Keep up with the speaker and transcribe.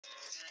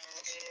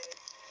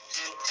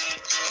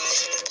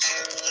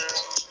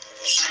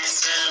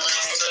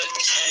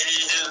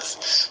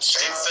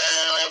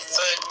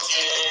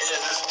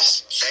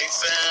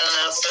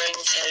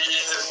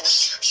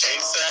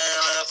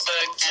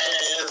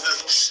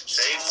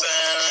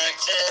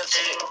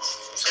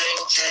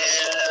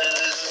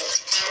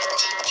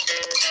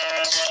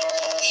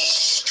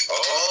All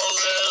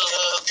the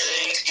love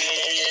they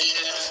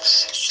give,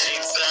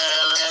 safe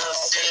and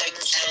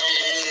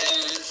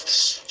effective,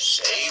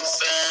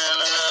 safe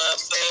and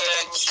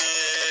effective.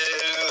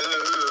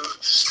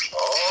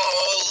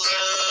 All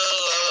the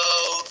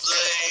love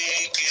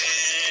they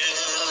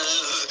give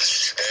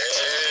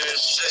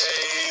is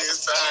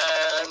safe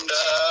and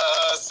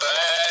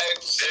effective.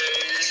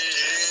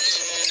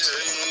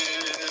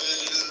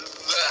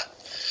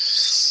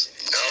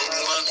 No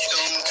one's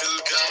going to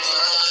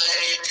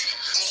die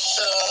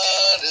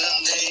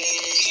suddenly.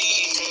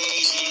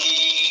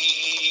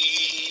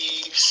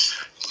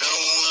 No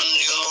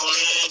one's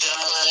gonna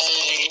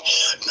die.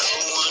 No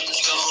one's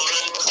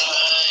gonna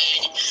cry.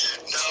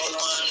 No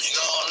one's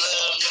gonna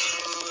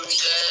lose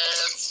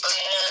their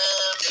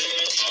family.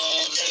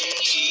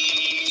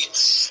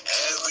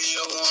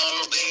 Everyone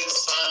will be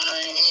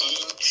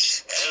fine.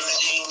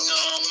 Everything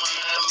on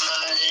my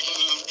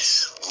mind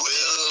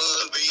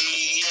will be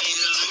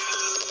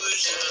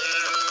illusory.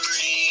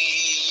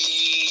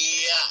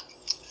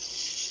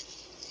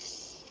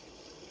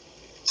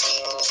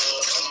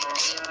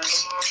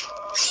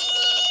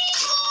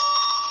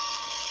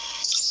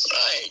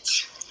 Right,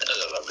 that's a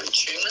lovely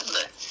tune, isn't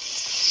it?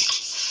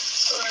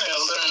 Alright,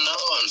 I've got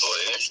another one for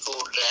you. It's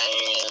called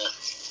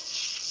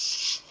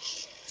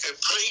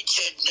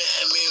Depleted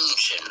Immune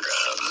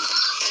Syndrome.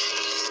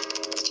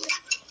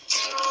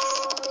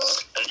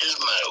 It doesn't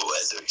matter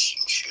whether it's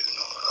in tune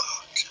or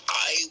not. I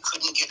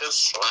couldn't get a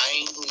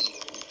flying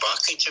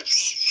bucket of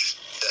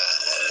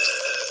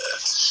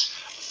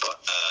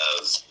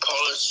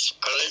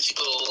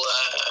political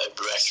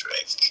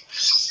rhetoric.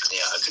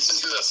 Yeah, I couldn't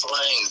do a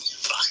flying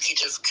bucket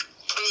of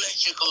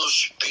political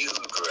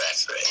spewed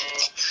rhetoric.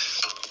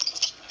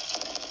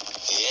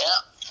 Yeah.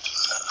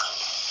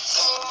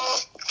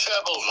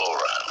 Troubles all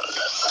round.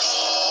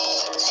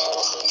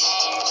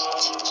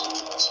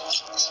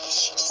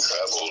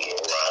 Travels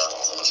around,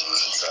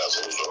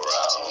 travels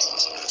around,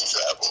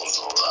 travels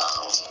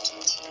around.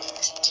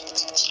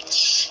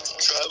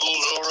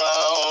 Travels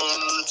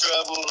around,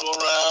 travels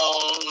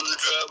around,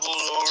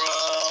 travels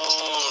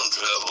around,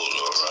 travels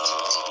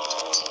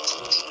around.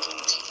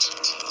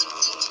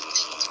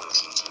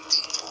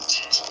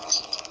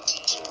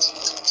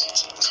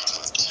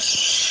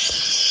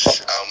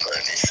 How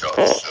many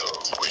shots of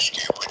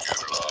whiskey would you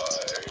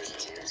like?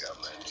 How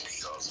many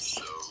shots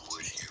of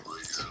whiskey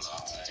would you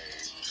like?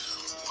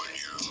 Would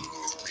you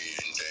be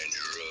in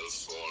danger of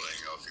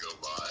falling off your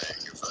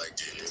bike if I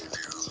gave you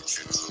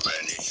too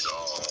many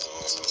shots?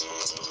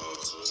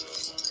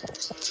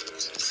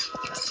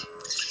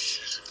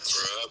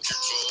 Perhaps you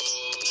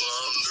fall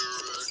under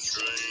a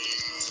train.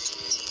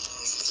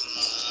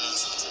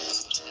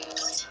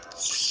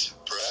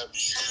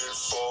 Perhaps you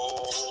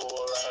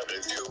fall out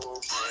of your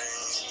brain.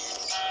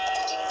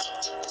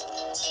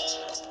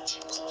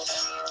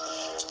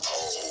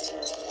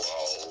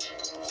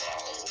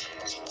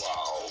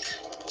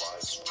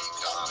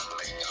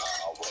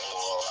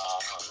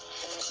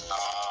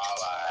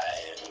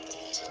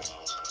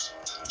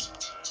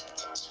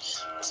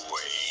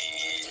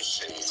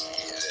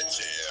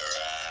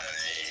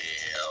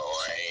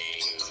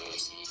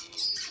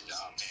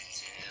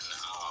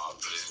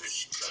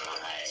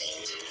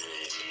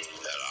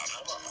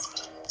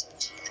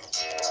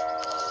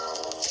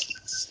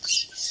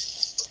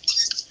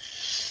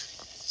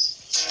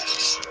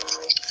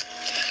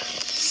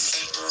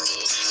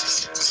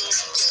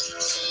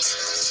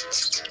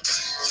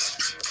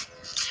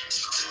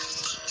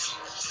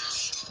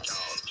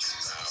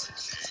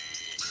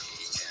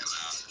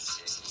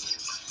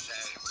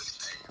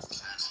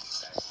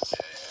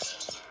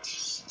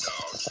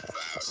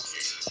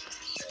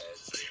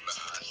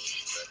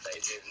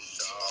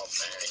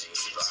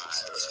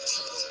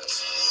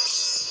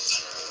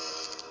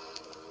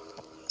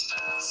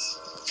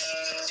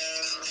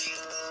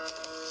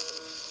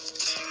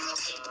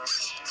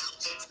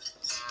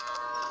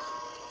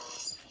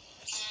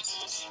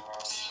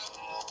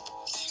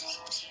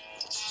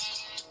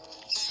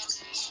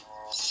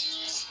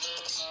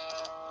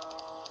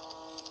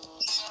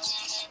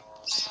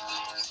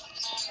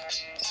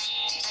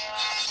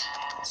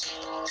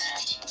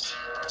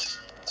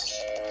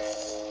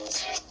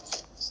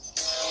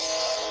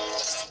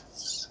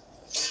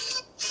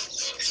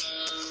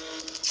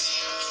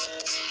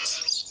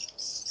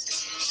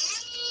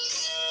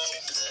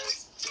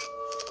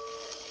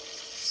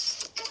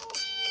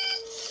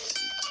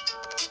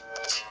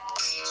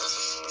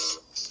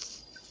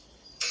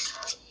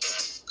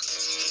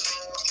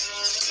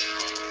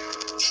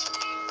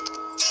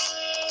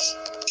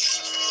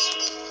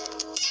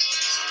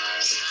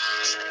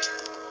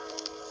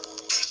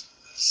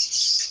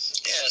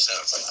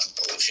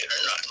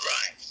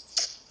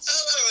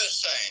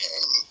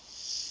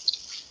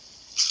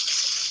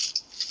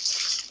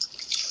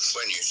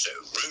 so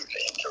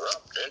rudely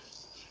interrupted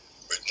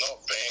with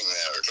not being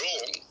there at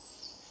all.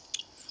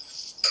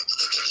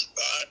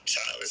 But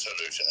I was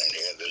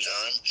hallucinating at the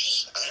time,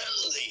 and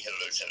the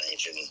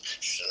hallucination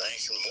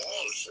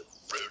was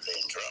rudely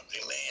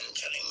interrupting me and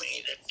telling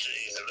me that the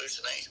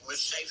hallucination was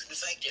safe and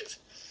effective.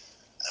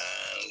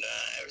 And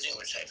everything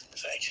was safe and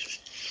effective.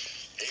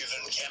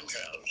 Even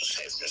chemtrails were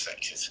safe and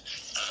effective.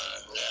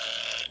 And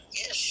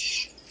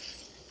yes,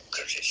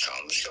 because it's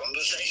harmless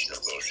conversation,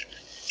 of course.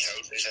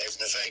 Totally safe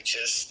and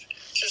effective.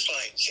 Just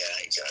like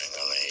going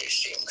on a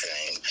steam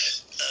train.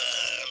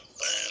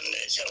 And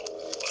it's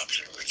all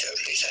absolutely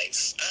totally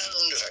safe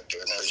and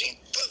effective and everything.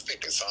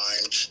 Perfectly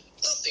fine.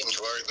 Nothing to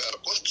worry about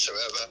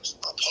whatsoever.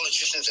 Our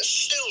politicians are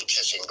still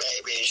kissing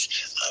babies.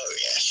 Oh,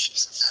 yes.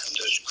 And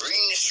there's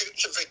green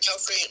shoots of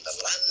recovery in the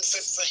land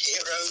fit for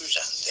heroes,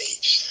 and the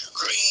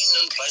green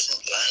and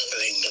pleasant land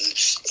of England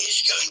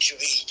is going to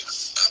be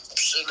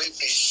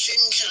absolutely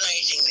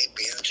scintillatingly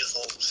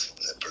beautiful.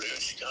 And the blue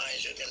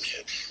skies are going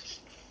to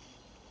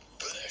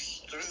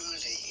burst through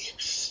the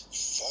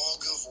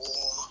fog of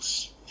war.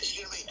 It's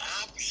going to be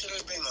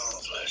absolutely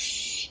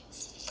marvellous.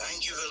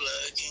 Thank you for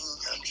lurking.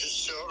 I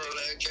just saw a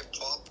lurker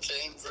popped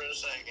in for a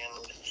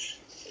second.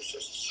 It's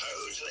just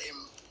totally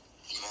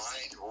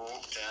mind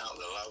walked out.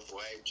 The love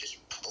wave just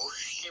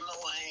pushed him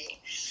away.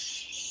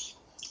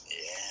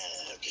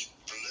 Yeah, just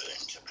blew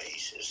him to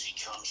pieces. He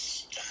can't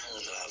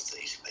stand love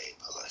these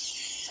people. They're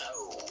so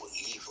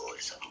evil.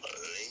 It's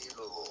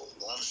unbelievable.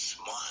 One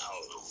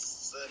smile will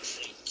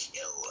virtually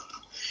kill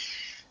them.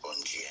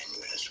 One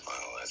genuine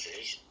smile, that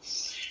is.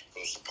 Of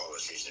course, the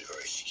politicians are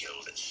very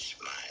skilled at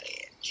smiling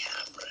at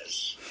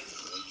cameras.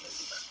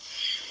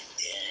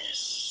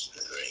 Yes,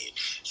 they're very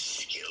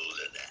skilled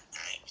at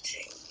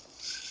acting.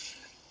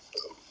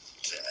 But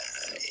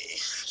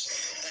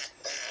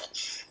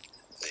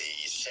the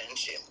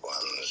sentient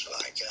ones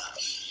like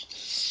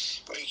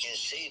us, we can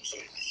see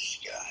through the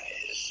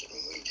skies,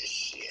 and we just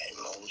see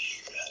a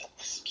monster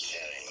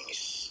telling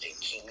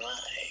stinking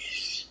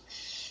lies.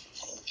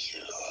 Thank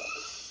you.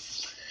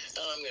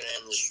 I'm going to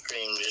end the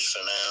stream just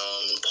for now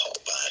and pop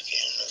back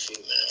in a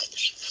few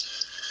minutes.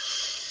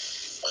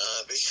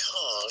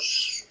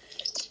 Because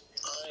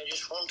I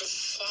just want to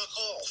fuck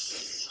off.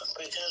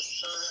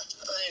 Because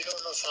I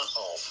don't want to fuck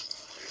off.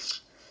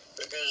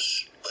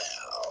 Because,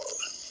 well,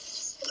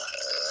 I don't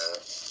know.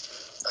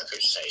 I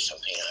could say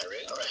something I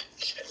regret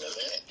in a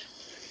minute.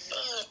 But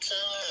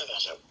I've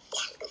had a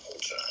wonderful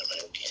time,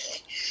 okay?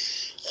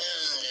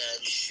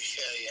 And just to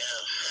show you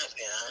how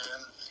happy I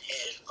am,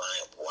 here's my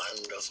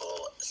wonderful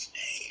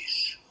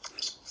face.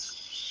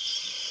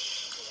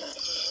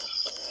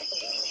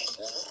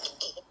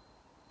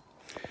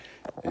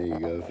 There you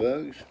go,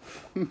 folks.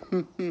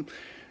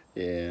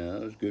 Yeah,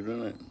 that was good,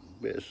 wasn't it?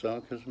 Bit of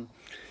sarcasm.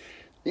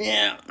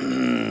 Yeah.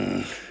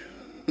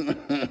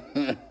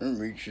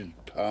 Reaches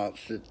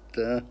parts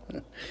that,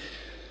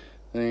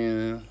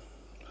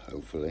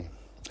 hopefully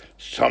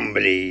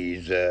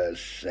somebody's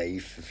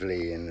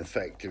safely and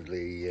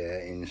effectively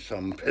in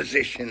some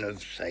position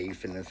of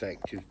safe and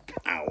effective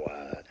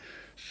power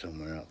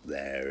somewhere up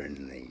there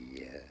in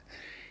the,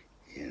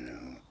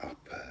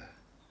 upper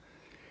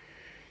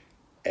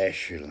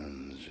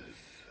echelons of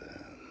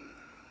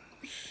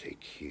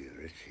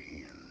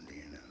security and,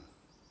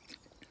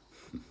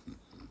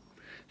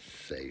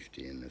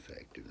 safety and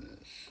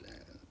effectiveness.